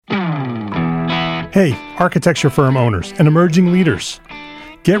Hey, architecture firm owners and emerging leaders.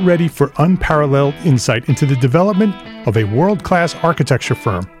 Get ready for unparalleled insight into the development of a world-class architecture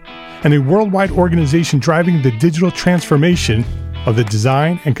firm and a worldwide organization driving the digital transformation of the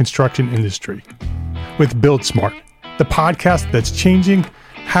design and construction industry. With Build Smart, the podcast that's changing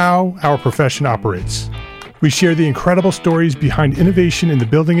how our profession operates. We share the incredible stories behind innovation in the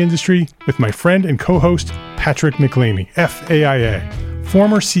building industry with my friend and co-host, Patrick McLaney, FAIA,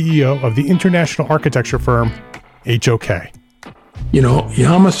 former CEO of the international architecture firm, HOK. You know,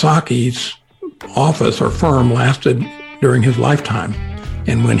 Yamasaki's office or firm lasted during his lifetime.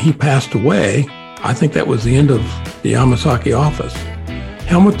 And when he passed away, I think that was the end of the Yamasaki office.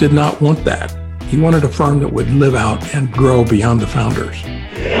 Helmut did not want that. He wanted a firm that would live out and grow beyond the founders.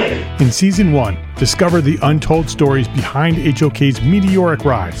 In Season 1, discover the untold stories behind HOK's meteoric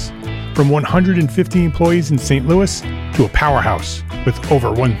rise, from 150 employees in St. Louis to a powerhouse with over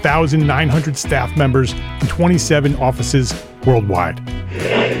 1,900 staff members and 27 offices worldwide.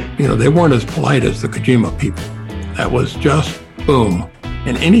 You know, they weren't as polite as the Kojima people. That was just boom.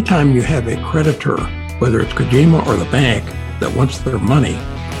 And anytime you have a creditor, whether it's Kojima or the bank, that wants their money,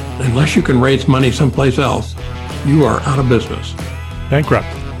 unless you can raise money someplace else, you are out of business. Bankrupt.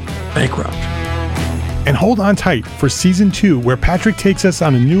 And hold on tight for Season 2, where Patrick takes us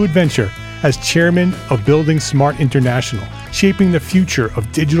on a new adventure as chairman of Building Smart International, shaping the future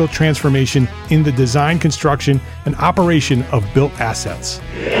of digital transformation in the design, construction, and operation of built assets.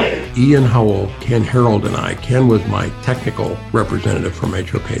 Ian Howell, Ken Harold, and I, Ken was my technical representative from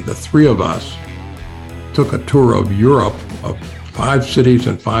HOK. The three of us took a tour of Europe of 5 cities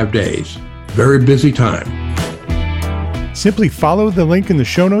in 5 days. Very busy time. Simply follow the link in the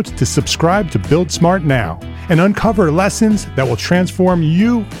show notes to subscribe to Build Smart now and uncover lessons that will transform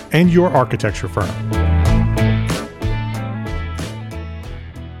you and your architecture firm.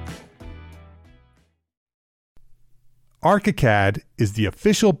 ArchiCAD is the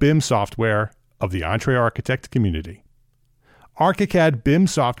official BIM software of the EntreArchitect community. ArchiCAD BIM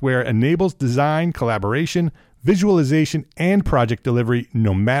software enables design, collaboration, visualization, and project delivery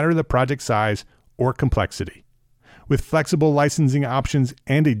no matter the project size or complexity. With flexible licensing options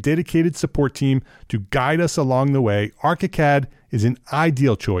and a dedicated support team to guide us along the way, ArchiCAD is an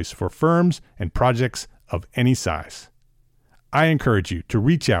ideal choice for firms and projects of any size. I encourage you to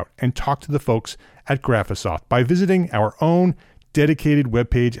reach out and talk to the folks at Graphisoft by visiting our own dedicated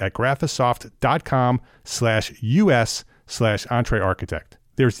webpage at graphisoft.com/us/EntreArchitect.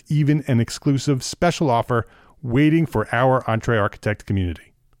 There's even an exclusive special offer waiting for our EntreArchitect community.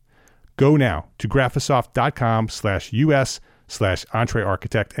 Go now to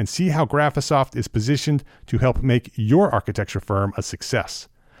graphisoft.com/us/EntreArchitect and see how Graphisoft is positioned to help make your architecture firm a success.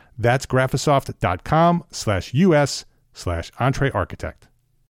 That's graphisoft.com/us/EntreArchitect.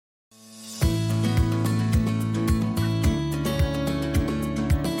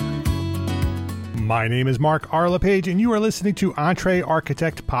 My name is Mark R. LePage, and you are listening to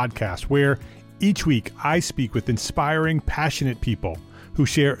EntreArchitect Podcast, where each week I speak with inspiring, passionate people who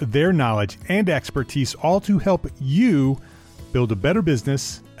share their knowledge and expertise, all to help you build a better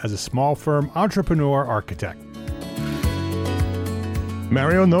business as a small firm entrepreneur architect.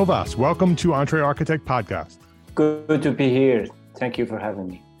 Mario Novas, welcome to EntreArchitect Podcast. Good to be here. Thank you for having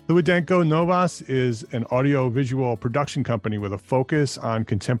me. Luidenko Novas is an audio-visual production company with a focus on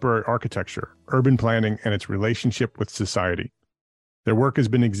contemporary architecture, urban planning, and its relationship with society. Their work has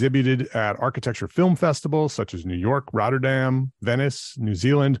been exhibited at architecture film festivals such as New York, Rotterdam, Venice, New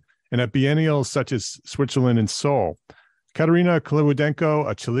Zealand, and at biennials such as Switzerland and Seoul. Katarina Klewidenko,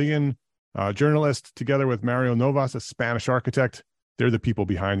 a Chilean journalist, together with Mario Novas, a Spanish architect, they're the people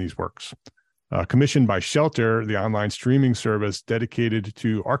behind these works. Commissioned by Shelter, the online streaming service dedicated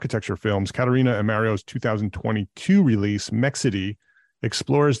to architecture films, Katarina and Mario's 2022 release, Mexity,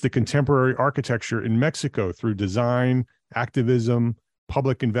 explores the contemporary architecture in Mexico through design, activism,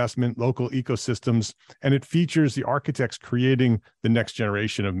 public investment, local ecosystems, and it features the architects creating the next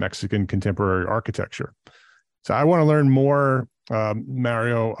generation of Mexican contemporary architecture. So I want to learn more,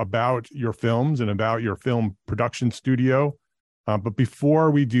 Mario, about your films and about your film production studio. But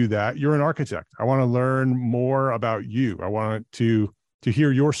before we do that, you're an architect. I want to learn more about you. I want to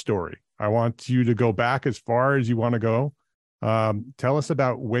hear your story. I want you to go back as far as you want to go. Tell us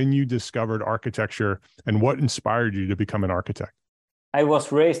about when you discovered architecture and what inspired you to become an architect. I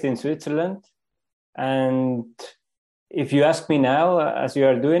was raised in Switzerland. And if you ask me now, as you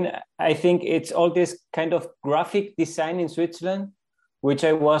are doing, I think it's all this kind of graphic design in Switzerland, which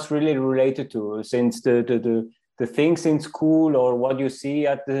I was really related to, since the things in school or what you see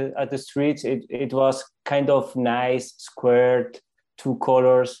at the streets, it was kind of nice, squared, 2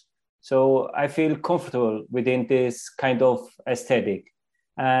 colors. So I feel comfortable within this kind of aesthetic.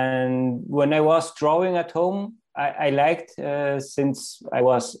 And when I was drawing at home, I liked, since I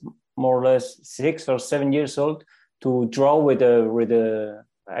was more or less 6 or 7 years old, to draw with a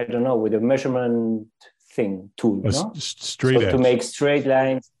I don't know, with a measurement thing tool, straight edge. To make straight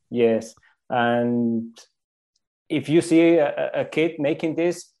lines. Yes. And if you see a kid making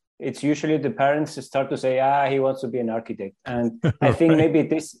this, it's usually the parents start to say, he wants to be an architect. And I think maybe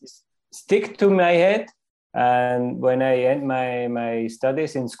this stick to my head. And when I end my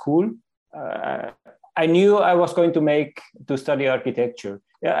studies in school, I knew I was going to study architecture.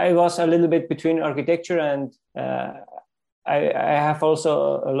 I was a little bit between architecture and I have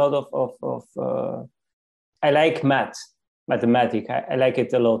also a lot of I like mathematics. I like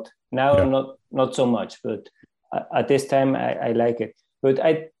it a lot. Now, not so much, but at this time I like it. But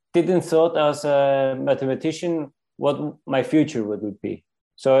I didn't thought as a mathematician what my future would be.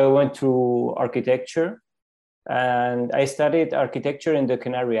 So I went to architecture, and I studied architecture in the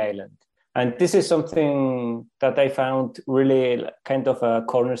Canary Island. And this is something that I found really kind of a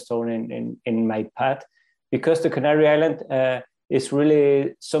cornerstone in my path, because the Canary Island is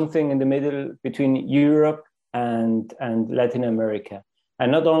really something in the middle between Europe and Latin America.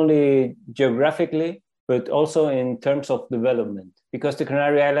 And not only geographically, but also in terms of development. Because the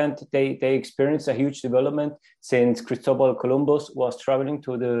Canary Island, they experienced a huge development since Cristobal Columbus was traveling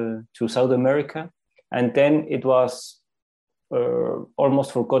to South America. And then it was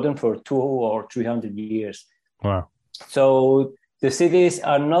almost forgotten for 200 or 300 years. Wow. So the cities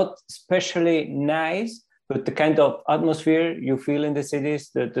are not especially nice, but the kind of atmosphere you feel in the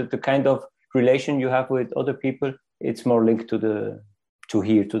cities, the kind of relation you have with other people, it's more linked to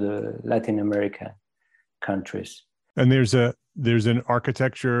the Latin America countries. And there's an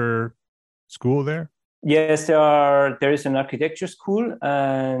architecture school there? Yes, there is an architecture school,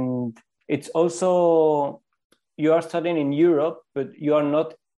 and it's also, you are studying in Europe, but you are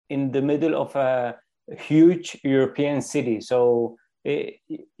not in the middle of a huge European city. So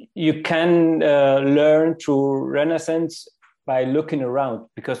you can learn through Renaissance by looking around,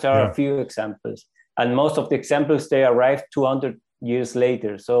 because there are a few examples. And most of the examples, they arrived 200 years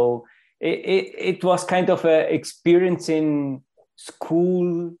later. So it was kind of experiencing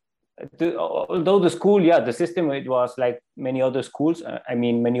school. Although the school, the system, it was like many other schools.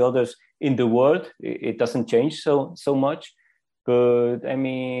 Many others in the world. It doesn't change so much. But I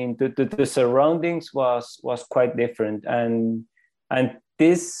mean, the surroundings was quite different, and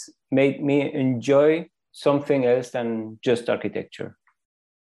this made me enjoy something else than just architecture.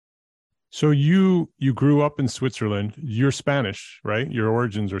 So you grew up in Switzerland. You're Spanish, right? Your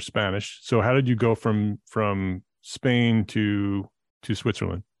origins are Spanish. So how did you go from Spain to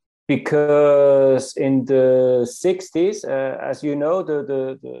Switzerland? Because in the 60s, as you know,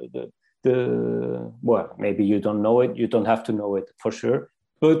 well, maybe you don't know it. You don't have to know it for sure.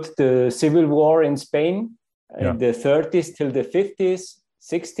 But the civil war in Spain, in the 30s till the 50s,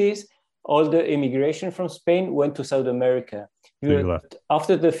 60s, all the immigration from Spain went to South America.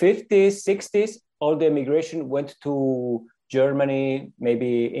 After the 50s, 60s, all the immigration went to Germany,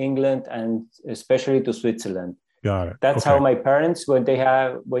 maybe England, and especially to Switzerland. Got it. That's how my parents, when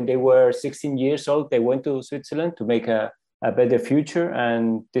they were 16 years old, they went to Switzerland to make a better future.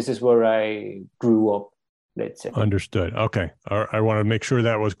 And this is where I grew up, let's say. Understood. Okay. I want to make sure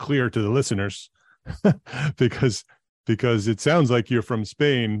that was clear to the listeners because it sounds like you're from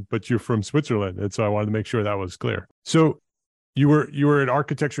Spain, but you're from Switzerland. And so I wanted to make sure that was clear. So you were at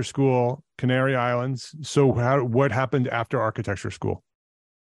architecture school, Canary Islands. So what happened after architecture school?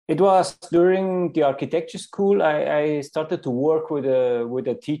 It was during the architecture school. I started to work with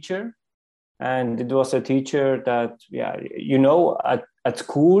a teacher, and it was a teacher that, at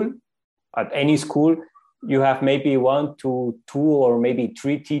school, at any school, you have maybe 1 to 2 or maybe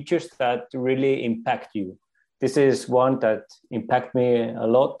 3 teachers that really impact you. This is one that impacted me a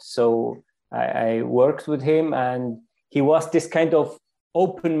lot. So I worked with him, and he was this kind of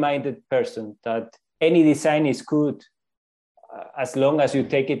open-minded person that any design is good as long as you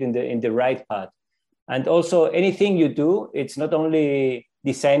take it in the right path. And also anything you do, it's not only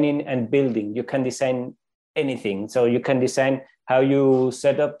designing and building. You can design anything. So you can design how you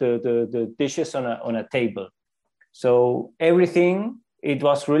set up the dishes on a table. So everything, it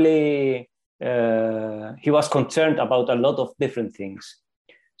was really, he was concerned about a lot of different things.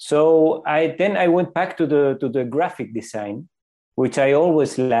 So I went back to the graphic design, which I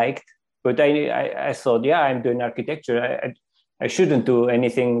always liked, but I thought, I'm doing architecture. I shouldn't do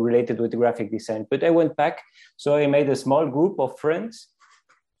anything related with graphic design, but I went back. So I made a small group of friends.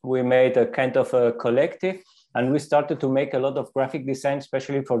 We made a kind of a collective, And we started to make a lot of graphic design,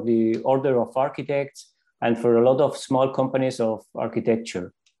 especially for the Order of Architects and for a lot of small companies of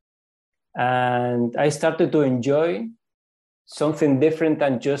architecture. And I started to enjoy something different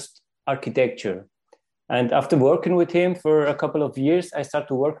than just architecture. And after working with him for a couple of years, I started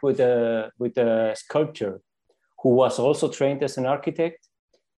to work with a sculptor who was also trained as an architect.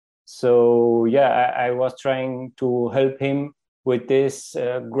 So yeah, I was trying to help him with this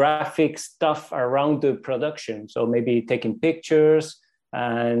graphic stuff around the production. So maybe taking pictures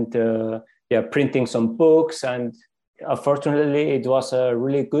and printing some books. And unfortunately, it was a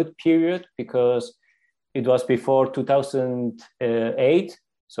really good period because it was before 2008.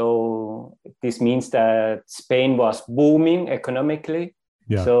 So this means that Spain was booming economically.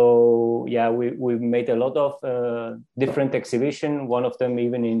 Yeah. So yeah, we made a lot of different exhibitions, one of them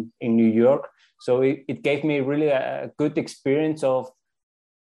even in New York. So it gave me really a good experience of,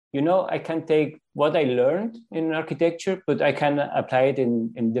 I can take what I learned in architecture, but I can apply it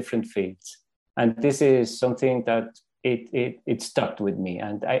in different fields. And this is something that it stuck with me.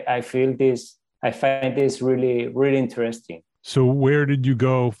 And I find this really, really interesting. So where did you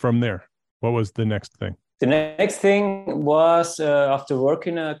go from there? What was the next thing? The next thing was after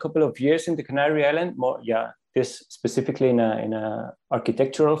working a couple of years in the Canary Island, this specifically in a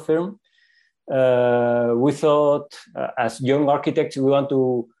architectural firm. We thought, as young architects, we want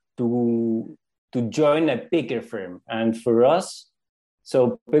to join a bigger firm. And for us,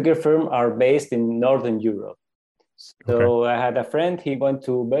 so bigger firms are based in Northern Europe. So I had a friend, he went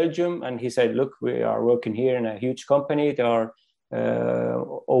to Belgium and he said, look, we are working here in a huge company. There are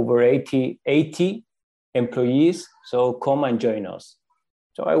over 80 employees. So come and join us.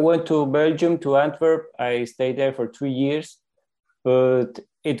 So I went to Belgium, to Antwerp. I stayed there for 3 years, but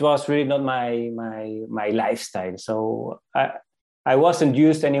it was really not my lifestyle. So I wasn't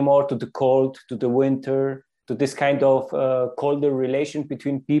used anymore to the cold, to the winter, to this kind of colder relation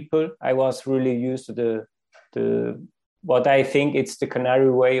between people. I was really used to the what I think it's the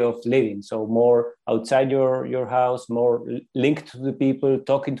Canary way of living. So more outside your house, more linked to the people,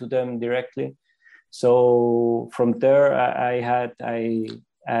 talking to them directly. So from there,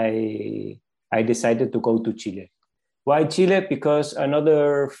 I decided to go to Chile. Why Chile? Because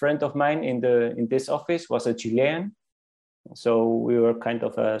another friend of mine in this office was a Chilean. So we were kind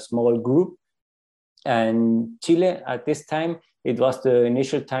of a small group. And Chile at this time, it was the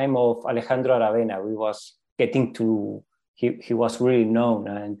initial time of Alejandro Aravena. We was getting to, he was really known,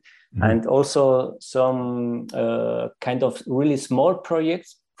 and also some kind of really small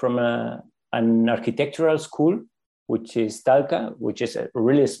projects from an architectural school, which is Talca, which is a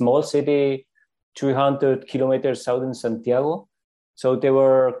really small city, 300 kilometers south in Santiago. So they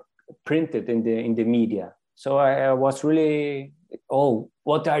were printed in the media. So I was really,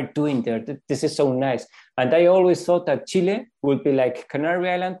 what are you doing there? This is so nice. And I always thought that Chile would be like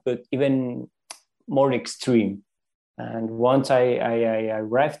Canary Island, but even more extreme. And once I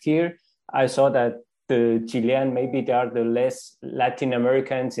arrived here, I saw that the Chilean, maybe they are the less Latin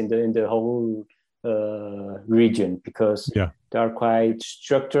Americans in the whole region, because they are quite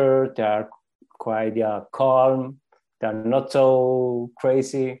structured, they are quite calm, they're not so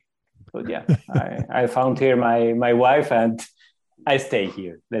crazy. But I found here my wife and I stay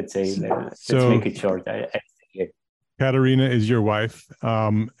here. Let's say, let's make it short. I stay here. Caterina is your wife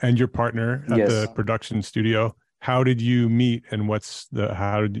and your partner at the production studio. How did you meet, and what's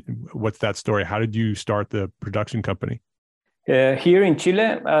that story? How did you start the production company? Here in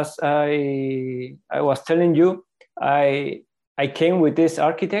Chile, as I was telling you, I came with this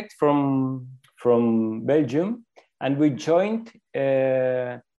architect from Belgium, and we joined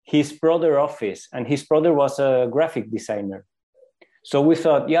his brother's office, and his brother was a graphic designer. So we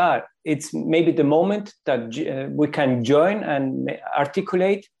thought, it's maybe the moment that we can join and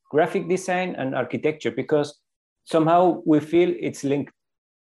articulate graphic design and architecture, because somehow we feel it's linked.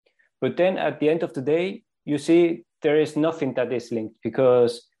 But then at the end of the day, you see, there is nothing that is linked,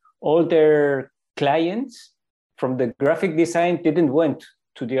 because all their clients from the graphic design didn't went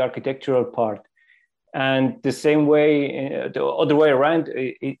to the architectural part. And the same way, the other way around,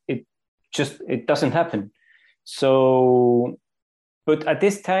 it doesn't happen. So, but at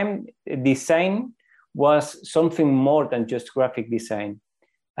this time, design was something more than just graphic design.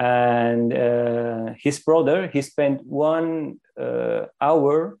 And his brother, he spent 1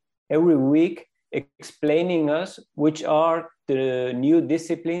 hour every week explaining us which are the new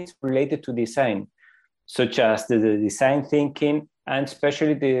disciplines related to design, such as the design thinking and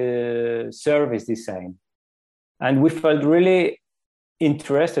especially the service design. And we felt really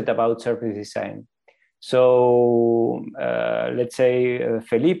interested about service design. So let's say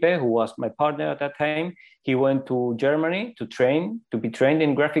Felipe, who was my partner at that time, he went to Germany to be trained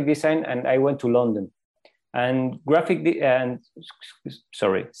in graphic design, and I went to London and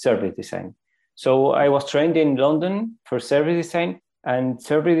service design. So I was trained in London for service design, and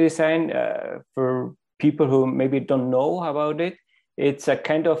service design, for people who maybe don't know about it, it's a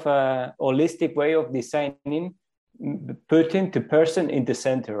kind of a holistic way of designing, putting the person in the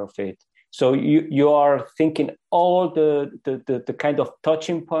center of it. So you are thinking all the kind of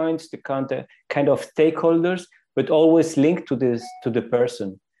touching points, the kind of stakeholders, but always linked to the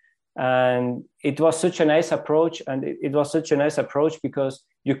person. And it was such a nice approach, because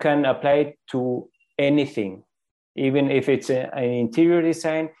you can apply it to anything, even if it's an interior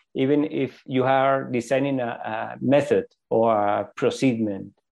design, even if you are designing a method or a procedure.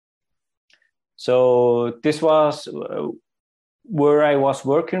 So this was where I was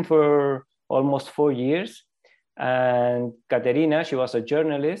working for almost 4 years. And Caterina, she was a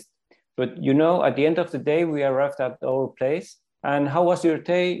journalist. But, at the end of the day, we arrived at our place. And how was your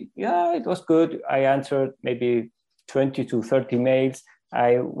day? Yeah, it was good. I answered maybe 20 to 30 mails.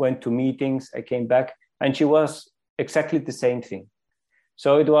 I went to meetings. I came back. And she was exactly the same thing.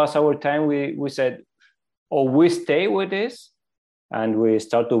 So it was our time. We said, we stay with this, and we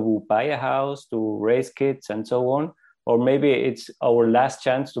start to buy a house, to raise kids and so on. Or maybe it's our last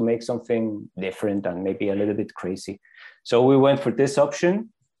chance to make something different and maybe a little bit crazy. So we went for this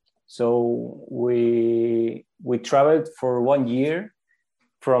option. So we traveled for 1 year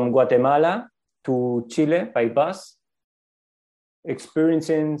from Guatemala to Chile by bus,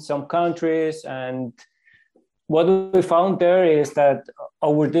 experiencing some countries. And what we found there is that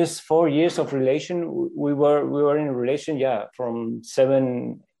over this 4 years of relation, we were in a relation, from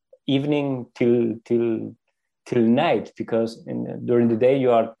 7 evening till night, because during the day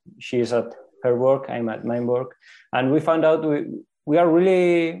she is at her work, I'm at my work, and we found out we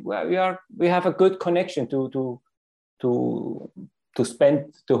have a good connection to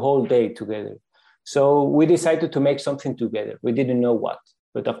spend the whole day together. So we decided to make something together. We didn't know what,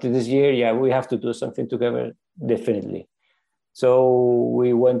 but after this year, we have to do something together, definitely. So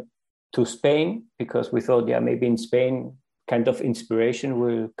we went to Spain because we thought, maybe in Spain, kind of inspiration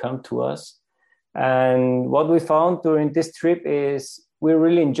will come to us. And what we found during this trip is we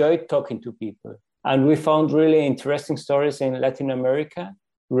really enjoyed talking to people. And we found really interesting stories in Latin America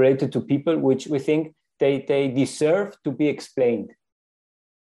related to people, which we think they deserve to be explained.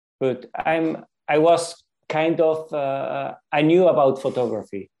 But I was kind of, I knew about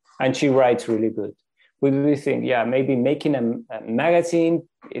photography, and she writes really good. We think, maybe making a magazine,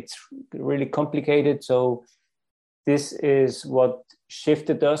 it's really complicated. So this is what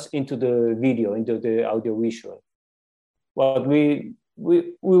shifted us into the video, into the audiovisual. Well, we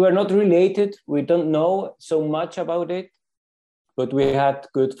were not related. We don't know so much about it, but we had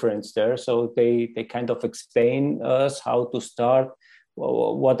good friends there. So they kind of explained us how to start,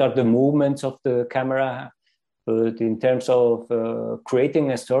 what are the movements of the camera. But in terms of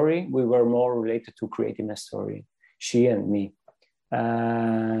creating a story, we were more related to creating a story, she and me.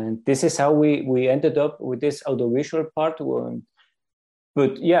 And this is how we ended up with this audiovisual part.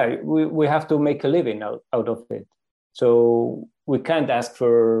 But we have to make a living out of it. So we can't ask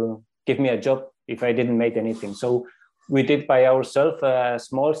for, give me a job if I didn't make anything. So we did by ourselves a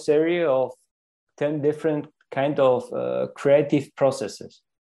small series of 10 different kind of creative processes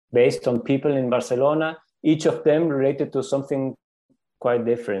based on people in Barcelona, each of them related to something quite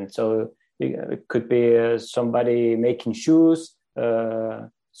different. So it could be somebody making shoes,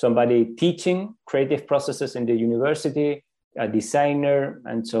 somebody teaching creative processes in the university, a designer,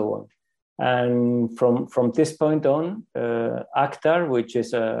 and so on. And from this point on, Actar, which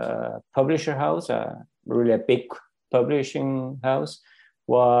is a publisher house, really a big publishing house,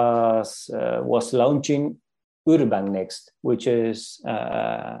 was launching Urban Next, which is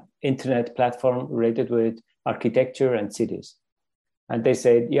an internet platform related with architecture and cities. And they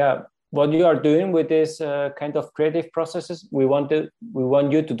said, what you are doing with this kind of creative processes, we want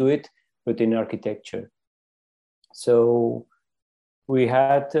you to do it within architecture. So we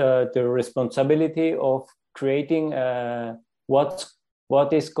had the responsibility of creating what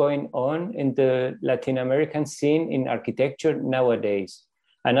is going on in the Latin American scene in architecture nowadays.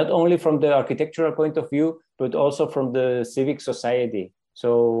 And not only from the architectural point of view, but also from the civic society.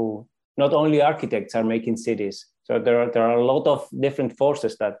 So not only architects are making cities. So there are a lot of different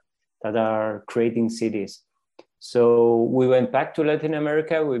forces that are creating cities. So we went back to Latin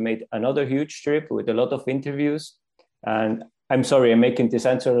America. We made another huge trip with a lot of interviews. And I'm sorry, I'm making this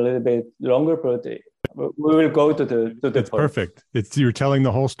answer a little bit longer, but we will go to the It's point. Perfect. You're telling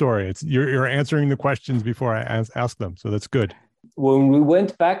the whole story. You're answering the questions before I ask them. So that's good. When we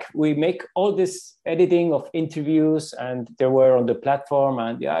went back, we make all this editing of interviews, and they were on the platform,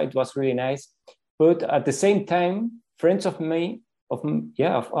 and it was really nice. But at the same time, friends of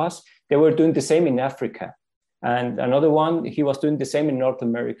us, they were doing the same in Africa, and another one, he was doing the same in North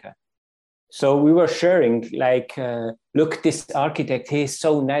America. So we were sharing, like, look, this architect, he is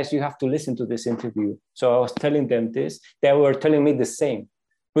so nice. You have to listen to this interview. So I was telling them this. They were telling me the same.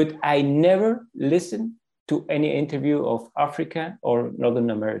 But I never listened to any interview of Africa or Northern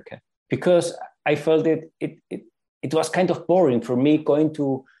America, because I felt it was kind of boring for me going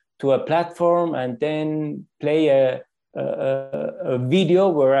to a platform and then play a video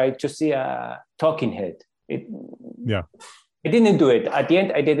where I just see a talking head. I didn't do it. At the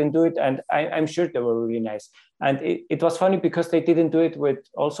end, I didn't do it. And I'm sure they were really nice. And it was funny because they didn't do it with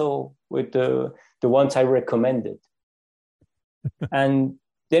the ones I recommended. And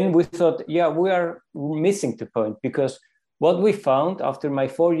then we thought, we are missing the point, because what we found after my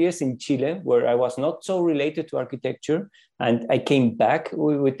 4 years in Chile, where I was not so related to architecture, and I came back,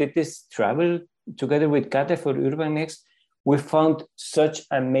 we did this travel together with Kate for UrbanNext. We found such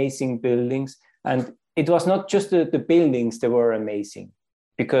amazing buildings, and it was not just the buildings that were amazing,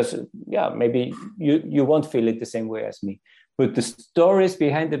 because maybe you won't feel it the same way as me, but the stories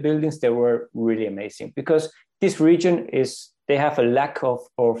behind the buildings, they were really amazing, because this region they have a lack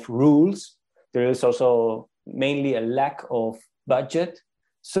of rules. There is also mainly a lack of budget.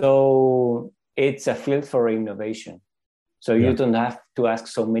 So it's a field for innovation. So you don't have to ask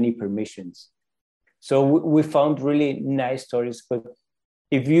so many permissions. So we found really nice stories, but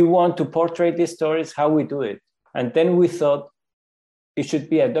if you want to portray these stories, how we do it? And then we thought it should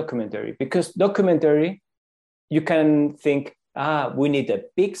be a documentary, because documentary, you can think, we need a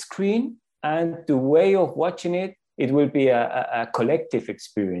big screen, and the way of watching it will be a collective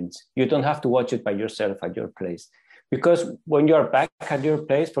experience. You don't have to watch it by yourself at your place. Because when you're back at your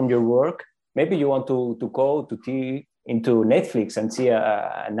place from your work, maybe you want to go into Netflix and see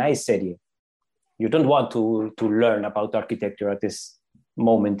a nice series. You don't want to learn about architecture at this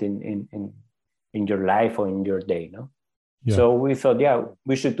moment in your life or in your day, no? Yeah. So we thought,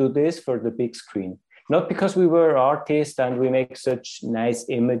 we should do this for the big screen. Not because we were artists and we make such nice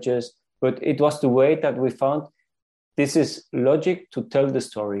images, but it was the way that we found this is logic to tell the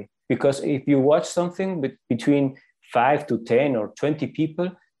story. Because if you watch something between 5 to 10 or 20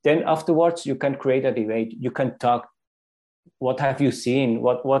 people, then afterwards you can create a debate. You can talk. What have you seen?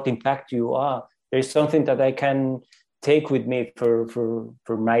 What impact you are? There's something that I can take with me for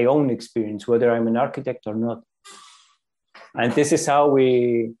my own experience, whether I'm an architect or not. And this is how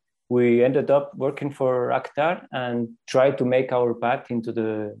we ended up working for ACTAR and tried to make our path into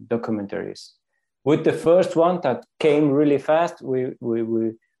the documentaries. With the first one that came really fast, we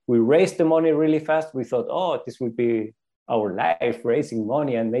raised the money really fast. We thought, this would be our life, raising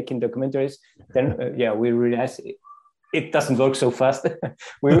money and making documentaries. Then, we realized it doesn't work so fast.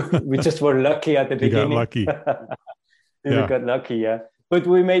 we just were lucky at the beginning. You got lucky. We got lucky, yeah. But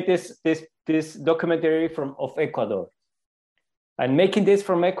we made this documentary of Ecuador. And making this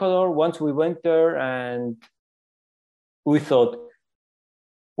from Ecuador, once we went there, and we thought,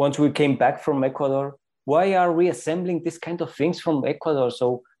 once we came back from Ecuador, why are we assembling this kind of things from Ecuador?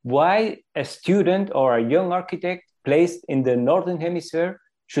 So why a student or a young architect placed in the Northern Hemisphere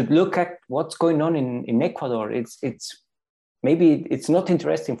should look at what's going on in Ecuador? Maybe it's not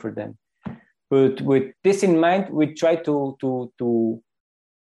interesting for them. But with this in mind, we try to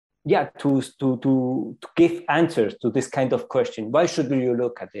give answers to this kind of question. Why should you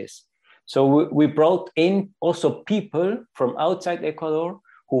look at this? So we brought in also people from outside Ecuador,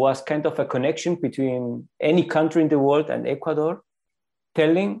 who was kind of a connection between any country in the world and Ecuador,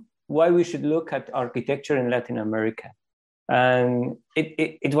 telling why we should look at architecture in Latin America. And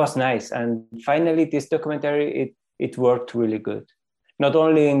it was nice. And finally, this documentary, it worked really good. Not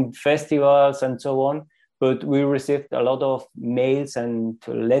only in festivals and so on, but we received a lot of mails and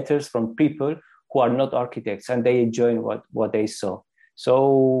letters from people who are not architects, and they enjoyed what they saw.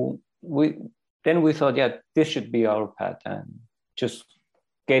 So we thought, this should be our path, and just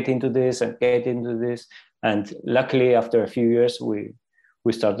get into this. And luckily, after a few years, we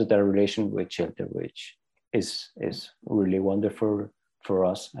started a relation with Shelter, which is really wonderful for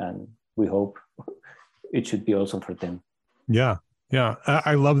us, and we hope it should be also for them. Yeah. Yeah,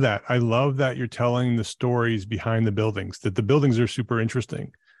 I love that. I love that you're telling the stories behind the buildings, that the buildings are super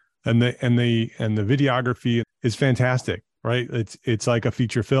interesting, and the videography is fantastic, right? It's like a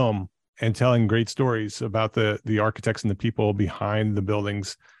feature film and telling great stories about the architects and the people behind the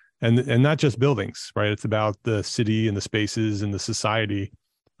buildings. and not just buildings, right? It's about the city and the spaces and the society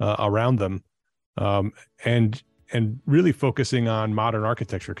around them, and really focusing on modern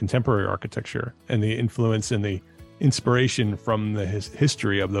architecture, contemporary architecture, and the influence and the inspiration from the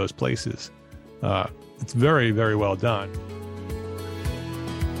history of those places. It's very, very well done.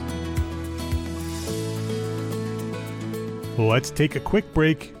 Let's take a quick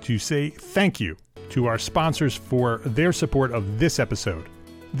break to say thank you to our sponsors for their support of this episode.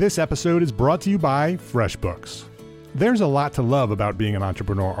 This episode is brought to you by FreshBooks. There's a lot to love about being an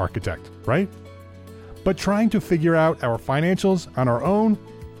entrepreneur architect, right? But trying to figure out our financials on our own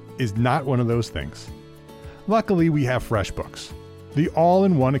is not one of those things. Luckily, we have FreshBooks, the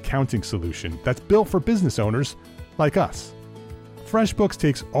all-in-one accounting solution that's built for business owners like us. FreshBooks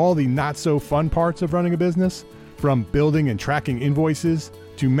takes all the not-so-fun parts of running a business, from building and tracking invoices,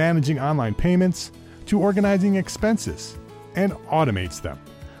 to managing online payments, to organizing expenses, and automates them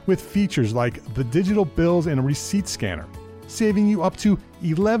with features like the digital bills and receipt scanner, saving you up to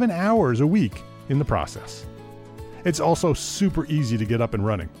 11 hours a week in the process. It's also super easy to get up and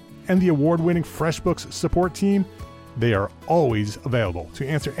running, and the award-winning FreshBooks support team, they are always available to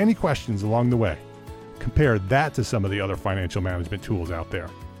answer any questions along the way. Compare that to some of the other financial management tools out there.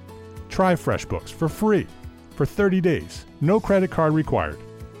 Try FreshBooks for free for 30 days, no credit card required.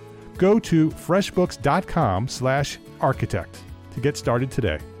 Go to freshbooks.com/architect to get started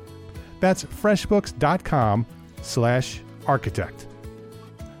today. That's freshbooks.com/architect.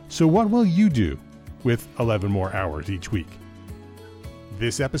 So what will you do with 11 more hours each week?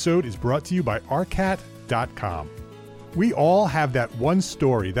 This episode is brought to you by arcat.com. We all have that one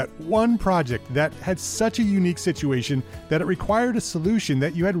story, that one project that had such a unique situation that it required a solution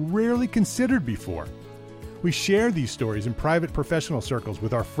that you had rarely considered before. We share these stories in private professional circles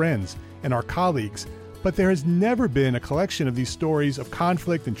with our friends and our colleagues, but there has never been a collection of these stories of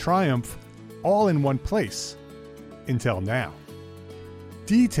conflict and triumph all in one place until now.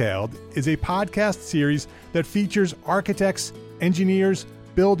 Detailed is a podcast series that features architects, engineers,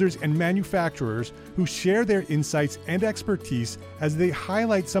 builders, and manufacturers who share their insights and expertise as they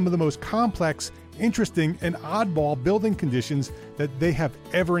highlight some of the most complex, interesting, and oddball building conditions that they have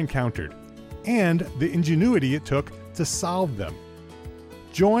ever encountered, and the ingenuity it took to solve them.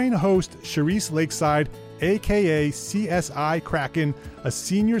 Join host Charisse Lakeside, aka CSI Kraken, a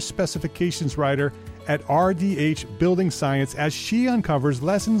senior specifications writer at RDH Building Science, as she uncovers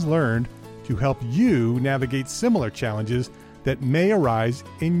lessons learned to help you navigate similar challenges that may arise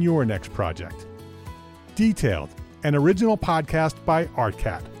in your next project. Detailed, an original podcast by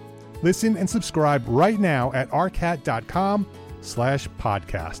ARCAT. Listen and subscribe right now at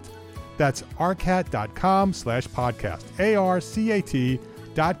arcat.com/podcast. That's arcat.com/podcast.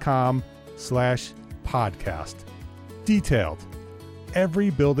 arcat.com/podcast. Detailed. Every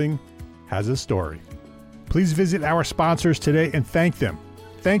building has a story. Please visit our sponsors today and thank them.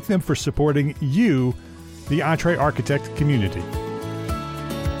 Thank them for supporting you, the EntreArchitect community.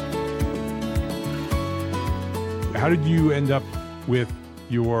 How did you end up with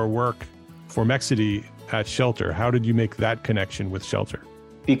your work for Mexity at Shelter? How did you make that connection with Shelter?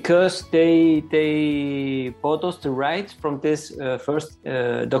 Because they bought us the rights from this first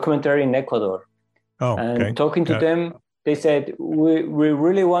documentary in Ecuador. Oh, and okay. talking to them, they said, we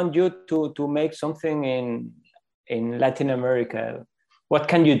really want you to make something in Latin America. What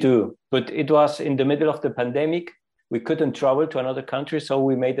can you do? But it was in the middle of the pandemic. We couldn't travel to another country, so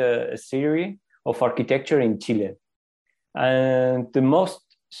we made a series of architecture in Chile. And the most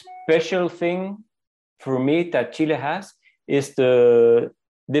special thing for me that Chile has is the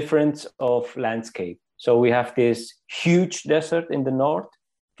difference of landscape. So we have this huge desert in the north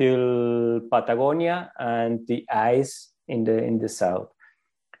till Patagonia and the ice in the south.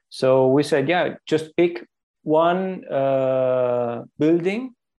 So we said, just pick one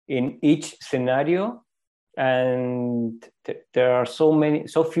building in each scenario. And there are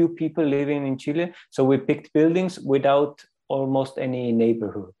so few people living in Chile. So we picked buildings without almost any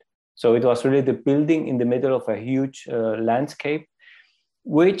neighborhood. So it was really the building in the middle of a huge landscape,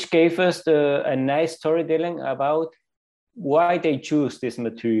 which gave us a nice storytelling about why they choose these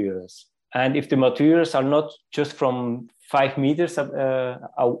materials. And if the materials are not just from 5 meters from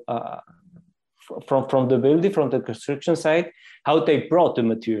the building, from the construction site, how they brought the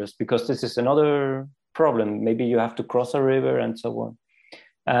materials, because this is another problem. Maybe you have to cross a river and so on.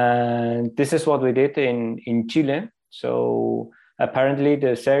 And this is what we did in Chile. So apparently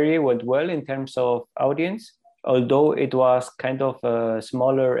the series went well in terms of audience, although it was kind of a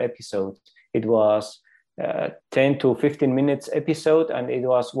smaller episode. It was 10 to 15 minutes episode, and it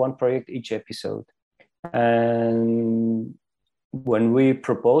was one project each episode. And when we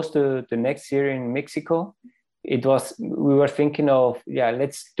proposed the next year in Mexico, we were thinking of,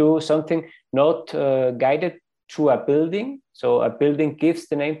 let's do something not guided through a building. So a building gives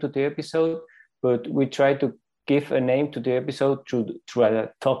the name to the episode, but we try to give a name to the episode through a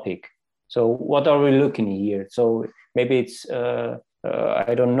topic. So what are we looking here? So maybe it's,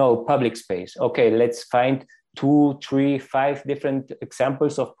 I don't know, public space. Okay, let's find 2, 3, 5 different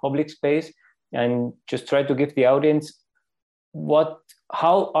examples of public space and just try to give the audience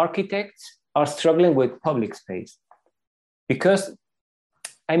how architects are struggling with public space. Because,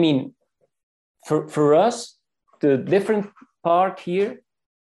 I mean, for us, the different part here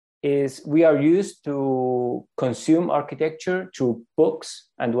is we are used to consume architecture through books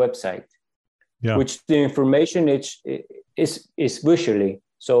and website, which the information is visually.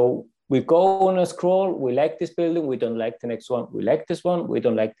 So we go on a scroll, we like this building, we don't like the next one. We like this one, we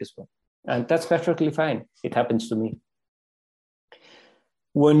don't like this one. And that's perfectly fine. It happens to me.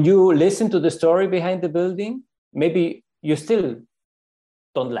 When you listen to the story behind the building, maybe you still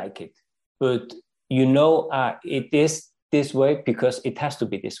don't like it, but you know it is this way because it has to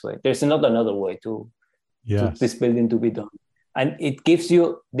be this way. There's not another way to this building to be done. And it gives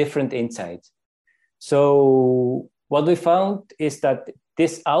you different insights. So what we found is that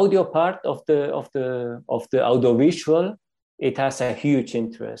this audio part of the audiovisual, it has a huge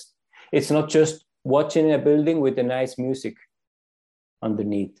interest. It's not just watching a building with a nice music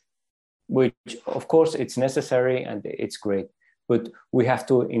underneath, which of course it's necessary and it's great, but we have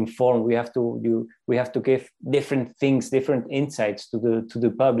to inform, we have to give different things, different insights to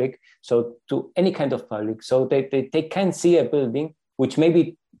the public, so to any kind of public, so they can see a building which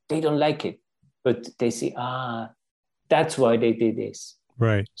maybe they don't like it, but they see, that's why they did this.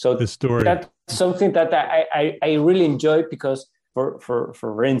 Right. So the story, that's something that I really enjoy, because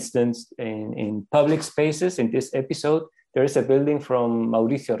for instance, in public spaces in this episode, there is a building from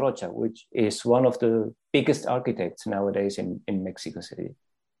Mauricio Rocha, which is one of the biggest architects nowadays in Mexico City.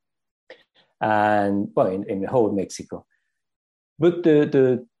 And well, in the whole Mexico. But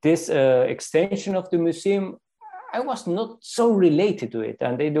this extension of the museum, I was not so related to it.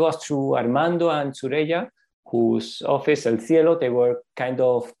 And it was through Armando and Sureya, whose office, El Cielo, they were kind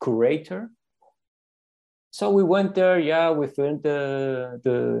of curator. So we went there, we filmed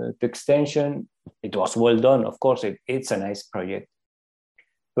the extension. It was well done, of course, it's a nice project.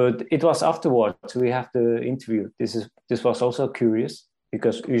 But it was afterwards, we have the interview. This was also curious,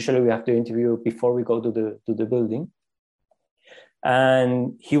 because usually we have the interview before we go to the building.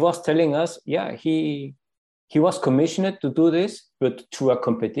 And he was telling us, he was commissioned to do this, but through a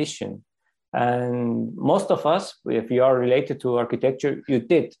competition. And most of us, if you are related to architecture, you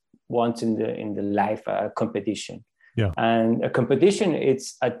did once in the life competition. And a competition,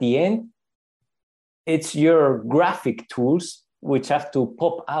 it's at the end, it's your graphic tools which have to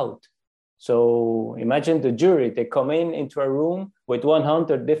pop out. So imagine the jury, they come into a room with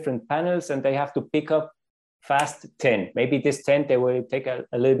 100 different panels and they have to pick up fast 10. Maybe this 10, they will take a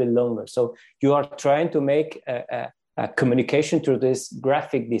little bit longer. So you are trying to make a communication through this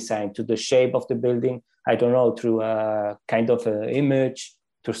graphic design, to the shape of the building, I don't know, through a kind of an image,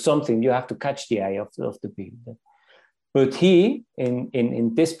 to something. You have to catch the eye of the builder. But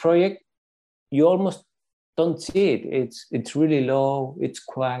in this project, you almost don't see it. It's really low, it's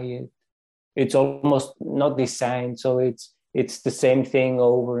quiet, it's almost not designed, so it's the same thing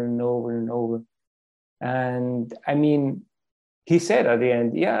over and over and over. And I mean, he said at the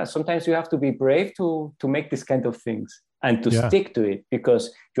end, sometimes you have to be brave to make this kind of things and to stick to it,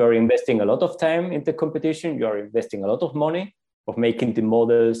 because you are investing a lot of time in the competition, you are investing a lot of money of making the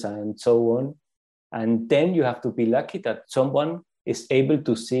models and so on. And then you have to be lucky that someone is able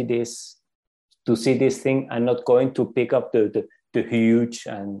to see this thing and not going to pick up the huge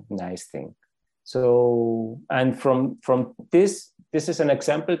and nice thing. So, and from this is an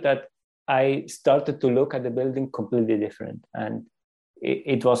example that I started to look at the building completely different. And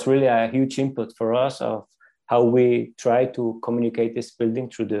it was really a huge input for us of how we try to communicate this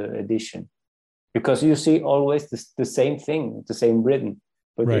building through the edition. Because you see always the same thing, the same rhythm.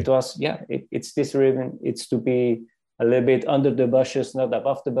 But it was, it's this rhythm. It's to be a little bit under the bushes, not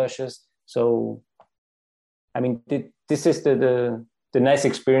above the bushes. So, I mean, this is the nice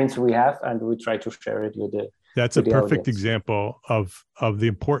experience we have, and we try to share it with the That's a perfect example of the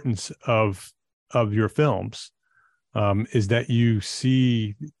importance of your films, is that you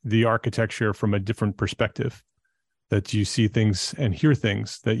see the architecture from a different perspective, that you see things and hear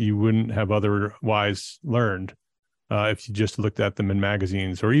things that you wouldn't have otherwise learned if you just looked at them in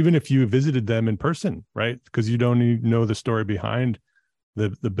magazines, or even if you visited them in person, right? Because you don't even know the story behind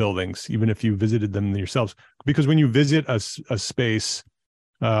the buildings, even if you visited them yourselves. Because when you visit a space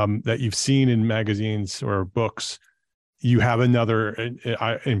that you've seen in magazines or books, you have another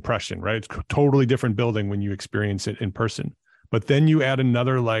impression, right? It's a totally different building when you experience it in person. But then you add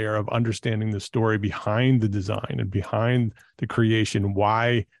another layer of understanding the story behind the design and behind the creation,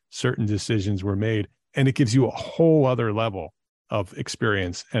 why certain decisions were made. And it gives you a whole other level of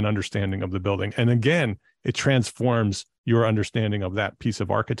experience and understanding of the building. And again, it transforms your understanding of that piece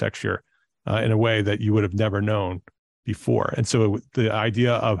of architecture in a way that you would have never known before. And so the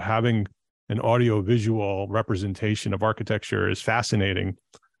idea of having an audio-visual representation of architecture is fascinating.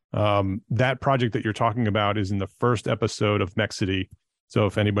 That project that you're talking about is in the first episode of Mexity. So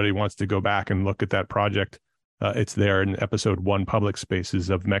if anybody wants to go back and look at that project, it's there in episode 1, Public Spaces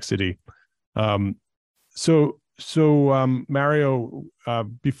of Mexity. So Mario,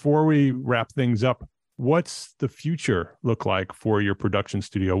 before we wrap things up, what's the future look like for your production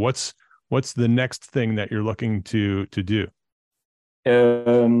studio? What's the next thing that you're looking to do?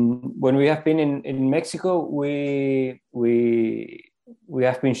 When we have been in Mexico, we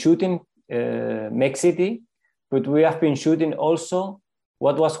have been shooting Mexity, but we have been shooting also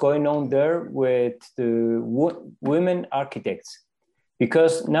what was going on there with the women architects.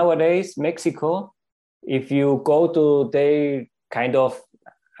 Because nowadays, Mexico, if you go to their kind of,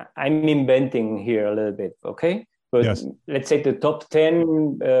 I'm inventing here a little bit, okay? But yes, let's say the top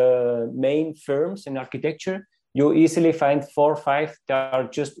 10 main firms in architecture, you easily find 4 or 5 that are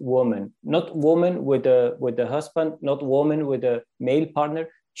just women. Not woman with a husband, not woman with a male partner,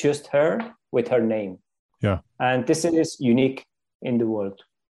 just her with her name. Yeah. And this is unique in the world.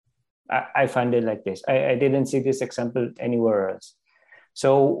 I find it like this. I didn't see this example anywhere else.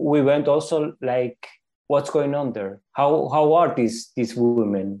 So we went also like, what's going on there? How are these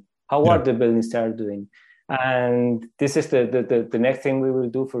women? How are the buildings they are doing? And this is the next thing we will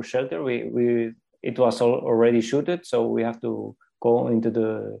do for Shelter. It was already shooted, so we have to go into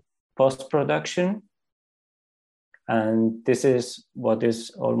the post-production. And this is what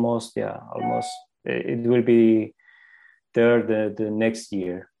is almost. It will be there the next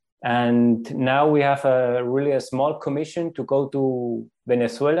year. And now we have a small commission to go to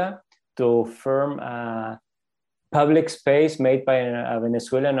Venezuela to firm a public space made by a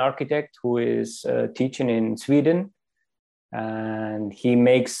Venezuelan architect who is teaching in Sweden. And he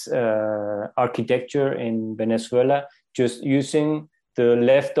makes architecture in Venezuela just using the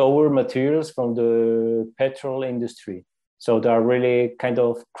leftover materials from the petrol industry. So they are really kind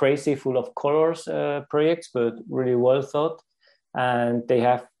of crazy, full of colors projects, but really well thought. And they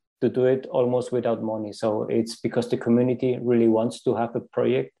have to do it almost without money. So it's because the community really wants to have a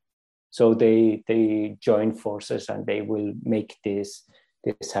project. So they join forces and they will make this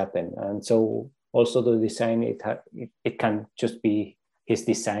happen. And so also the design, it can just be his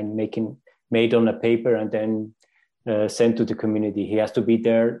design made on a paper and then sent to the community. He has to be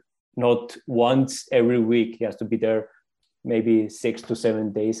there not once every week. He has to be there maybe 6 to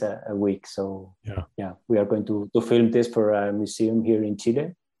 7 days a week. So yeah, we are going to film this for a museum here in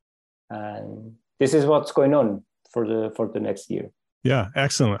Chile. And this is what's going on for the next year. Yeah,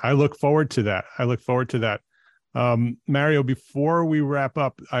 excellent. I look forward to that. Mario, before we wrap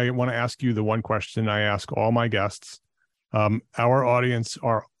up, I want to ask you the one question I ask all my guests. Our audience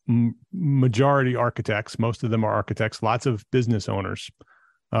are majority architects. Most of them are architects, lots of business owners.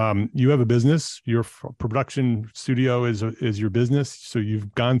 You have a business. Your production studio is your business. So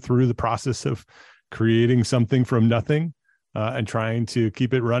you've gone through the process of creating something from nothing and trying to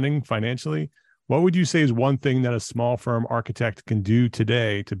keep it running financially. What would you say is one thing that a small firm architect can do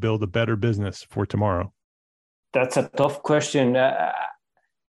today to build a better business for tomorrow? That's a tough question.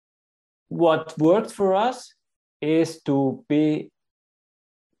 What worked for us is you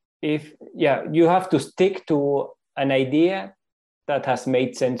have to stick to an idea that has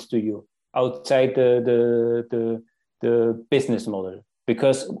made sense to you outside the business model.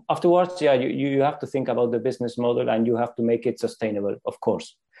 Because afterwards, you have to think about the business model and you have to make it sustainable, of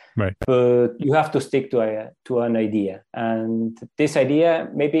course. Right. But you have to stick to an idea. And this idea,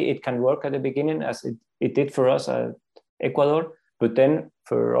 maybe it can work at the beginning as it did for us at Ecuador, but then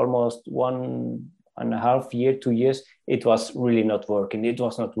for almost 1.5 years, 2 years, it was really not working. It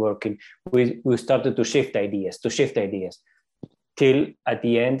was not working. We started to shift ideas, till at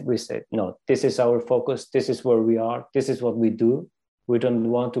the end we said, no, this is our focus. This is where we are. This is what we do. We don't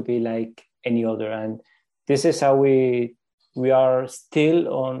want to be like any other. And this is how we are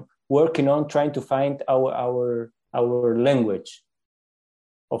still working on trying to find our language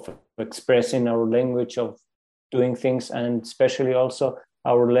of expressing, our language of doing things, and especially also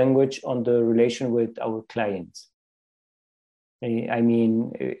our language on the relation with our clients. I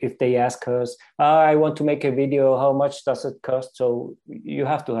mean, if they ask us, I want to make a video, how much does it cost? So you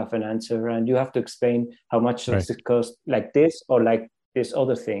have to have an answer, and you have to explain how much does it cost, like this or like this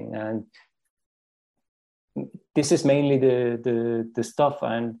other thing. And this is mainly the stuff.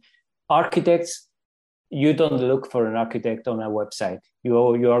 And architects, you don't look for an architect on a website.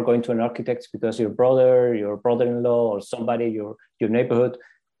 You are going to an architect because your brother, your brother-in-law, or somebody your neighborhood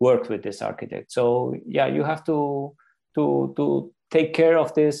worked with this architect. So yeah, you have to take care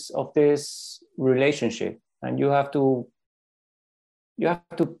of this relationship, and you have to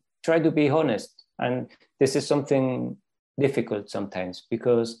try to be honest. And this is something difficult sometimes,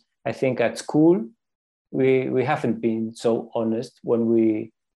 because I think at school we haven't been so honest when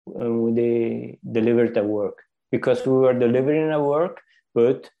they delivered the work, because we were delivering a work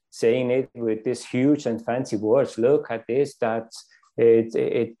but saying it with these huge and fancy words. Look at this, that's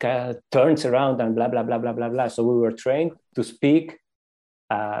it kind of turns around and blah blah blah blah blah blah. So we were trained to speak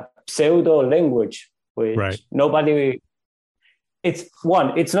pseudo language, which nobody. It's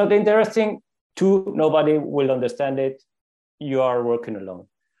not interesting. Two, nobody will understand it. You are working alone.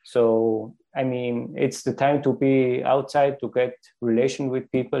 So I mean, it's the time to be outside, to get relation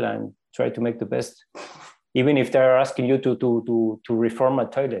with people and try to make the best. Even if they're asking you to reform a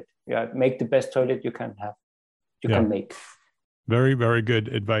toilet, make the best toilet you can have, can make. Very, very good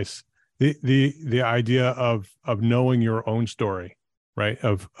advice. The idea of knowing your own story, right?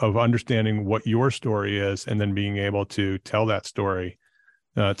 Of understanding what your story is, and then being able to tell that story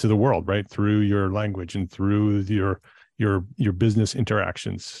to the world, right? Through your language and through your business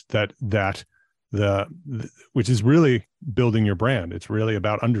interactions, which is really building your brand. It's really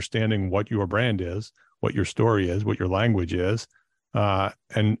about understanding what your brand is, what your story is, what your language is,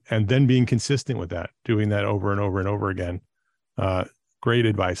 and then being consistent with that, doing that over and over and over again. Great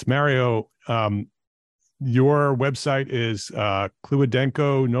advice. Mario, your website is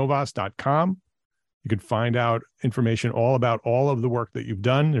kliwadenkonovas.com. You can find out information all about all of the work that you've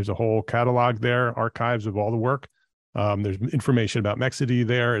done. There's a whole catalog there, archives of all the work. There's information about Mexity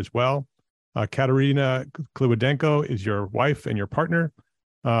there as well. Katarina Kliwadenko is your wife and your partner.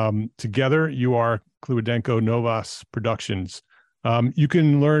 Together, you are Kliwadenko Novas Productions. You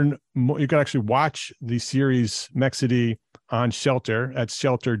can learn more. You can actually watch the series Mexity on Shelter at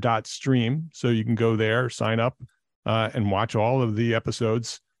shelter.stream. So you can go there, sign up, and watch all of the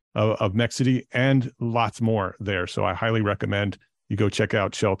episodes of Mexity and lots more there. So I highly recommend you go check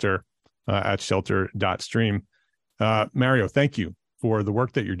out Shelter at shelter.stream. Mario, thank you for the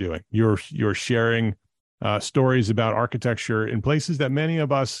work that you're doing. You're sharing stories about architecture in places that many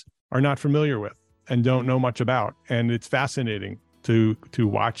of us are not familiar with and don't know much about. And it's fascinating to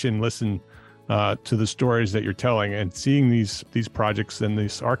watch and listen to the stories that you're telling, and seeing these projects and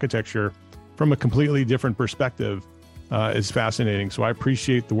this architecture from a completely different perspective is fascinating. So I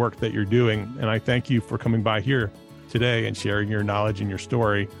appreciate the work that you're doing, and I thank you for coming by here today and sharing your knowledge and your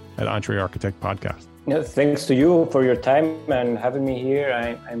story at EntreArchitect Podcast. Yeah, thanks to you for your time and having me here.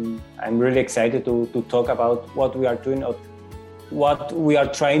 I'm really excited to talk about what we are doing, or what we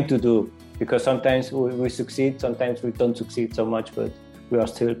are trying to do, because sometimes we succeed, sometimes we don't succeed so much, but we are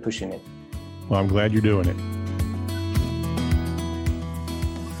still pushing it. Well, I'm glad you're doing it.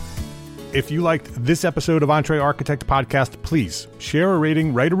 If you liked this episode of EntreArchitect Podcast, please share a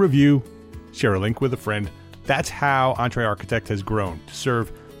rating, write a review, share a link with a friend. That's how EntreArchitect has grown to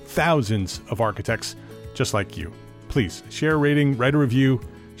serve thousands of architects just like you. Please share a rating, write a review,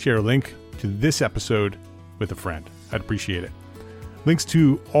 share a link to this episode with a friend. I'd appreciate it. Links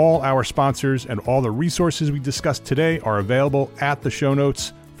to all our sponsors and all the resources we discussed today are available at the show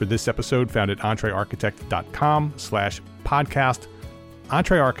notes for this episode, found at entrearchitect.com/podcast.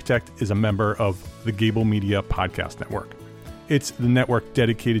 EntreArchitect is a member of the Gable Media Podcast Network. It's the network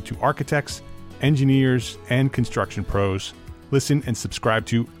dedicated to architects, engineers, and construction pros. Listen and subscribe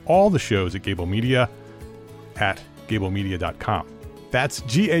to all the shows at Gable Media at gablemedia.com. That's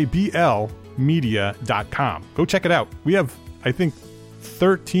GABL media.com. Go check it out. We have, I think,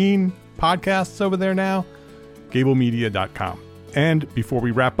 13 podcasts over there now. gablemedia.com. And before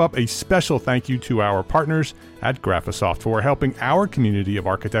we wrap up, a special thank you to our partners at Graphisoft for helping our community of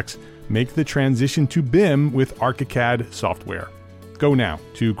architects make the transition to BIM with ArchiCAD software. Go now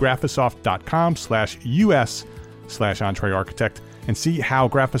to graphisoft.com/US/EntreArchitect and see how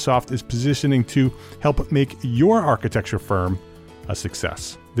Graphisoft is positioning to help make your architecture firm a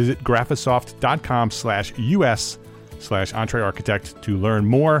success. Visit graphisoft.com/US/EntreArchitect to learn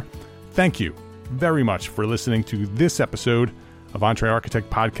more. Thank you very much for listening to this episode of EntreArchitect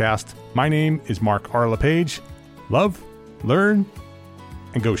Podcast. My name is Mark R. LePage. Love, learn,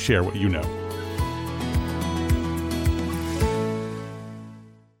 and go share what you know.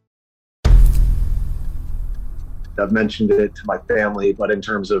 I've mentioned it to my family, but in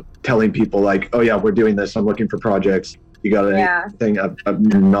terms of telling people like, oh yeah, we're doing this, I'm looking for projects, you got anything?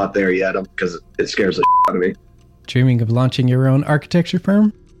 I'm not there yet because it scares the shit out of me. Dreaming of launching your own architecture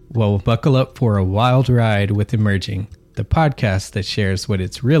firm? Well, buckle up for a wild ride with Emerging, the podcast that shares what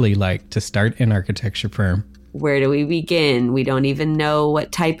it's really like to start an architecture firm. Where do we begin? We don't even know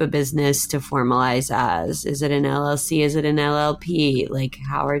what type of business to formalize as. Is it an LLC? Is it an LLP? Like,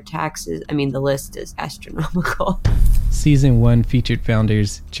 how are taxes? I mean, the list is astronomical. Season 1 featured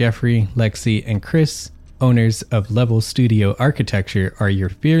founders Jeffrey, Lexi, and Chris, owners of Level Studio Architecture, are your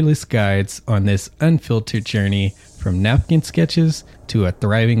fearless guides on this unfiltered journey from napkin sketches to a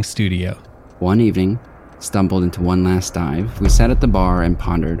thriving studio. One evening, stumbled into one last dive, we sat at the bar and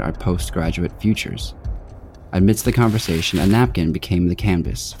pondered our postgraduate futures. Amidst the conversation, a napkin became the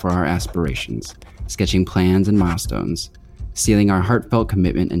canvas for our aspirations, sketching plans and milestones, sealing our heartfelt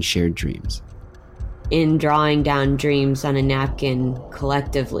commitment and shared dreams. In drawing down dreams on a napkin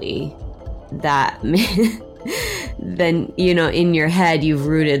collectively, that then, you know, in your head, you've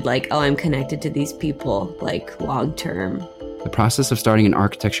rooted like, oh, I'm connected to these people, like long term. The process of starting an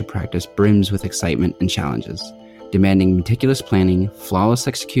architecture practice brims with excitement and challenges, demanding meticulous planning, flawless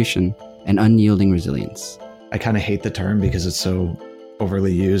execution, and unyielding resilience. I kind of hate the term because it's so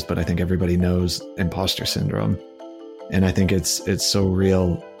overly used, but I think everybody knows imposter syndrome. And I think it's so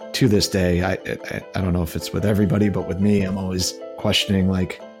real to this day. I don't know if it's with everybody, but with me, I'm always questioning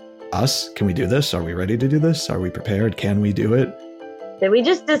like, us? Can we do this? Are we ready to do this? Are we prepared? Can we do it? Did we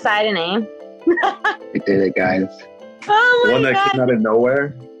just decide a name? We did it, guys. Oh my One that God. came out of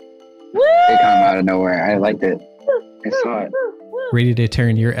nowhere. Woo! It came out of nowhere. I liked it. I saw it. Ready to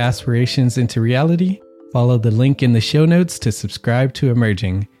turn your aspirations into reality? Follow the link in the show notes to subscribe to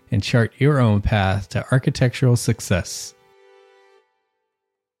Emerging and chart your own path to architectural success.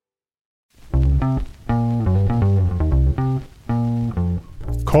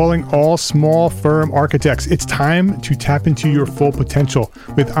 Calling all small firm architects. It's time to tap into your full potential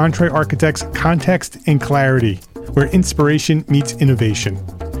with Entre Architects Context and Clarity, where inspiration meets innovation.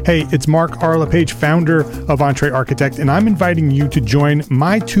 Hey, it's Mark R. LePage, founder of Entre Architect, and I'm inviting you to join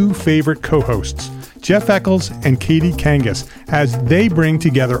my two favorite co-hosts, Jeff Eccles and Katie Kangas, as they bring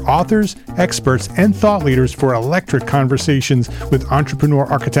together authors, experts, and thought leaders for electric conversations with entrepreneur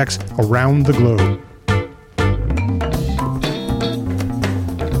architects around the globe.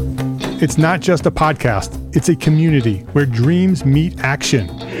 It's not just a podcast, it's a community where dreams meet action.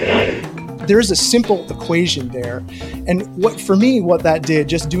 There's a simple equation there. And what that did,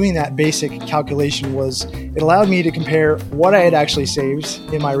 just doing that basic calculation, was it allowed me to compare what I had actually saved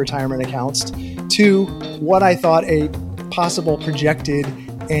in my retirement accounts to what I thought a possible projected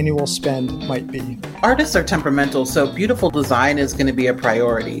annual spend might be. Artists are temperamental, so beautiful design is going to be a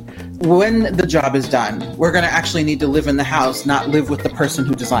priority. When the job is done, we're going to actually need to live in the house, not live with the person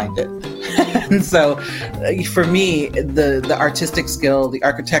who designed it. And so for me, the artistic skill, the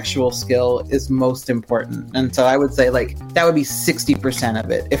architectural skill is most important. And so I would say like that would be 60%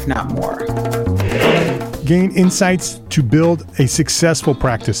 of it, if not more. Gain insights to build a successful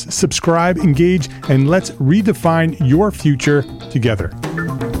practice. Subscribe, engage, and let's redefine your future together.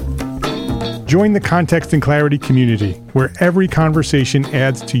 Join the Context and Clarity community, where every conversation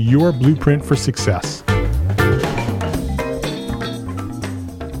adds to your blueprint for success.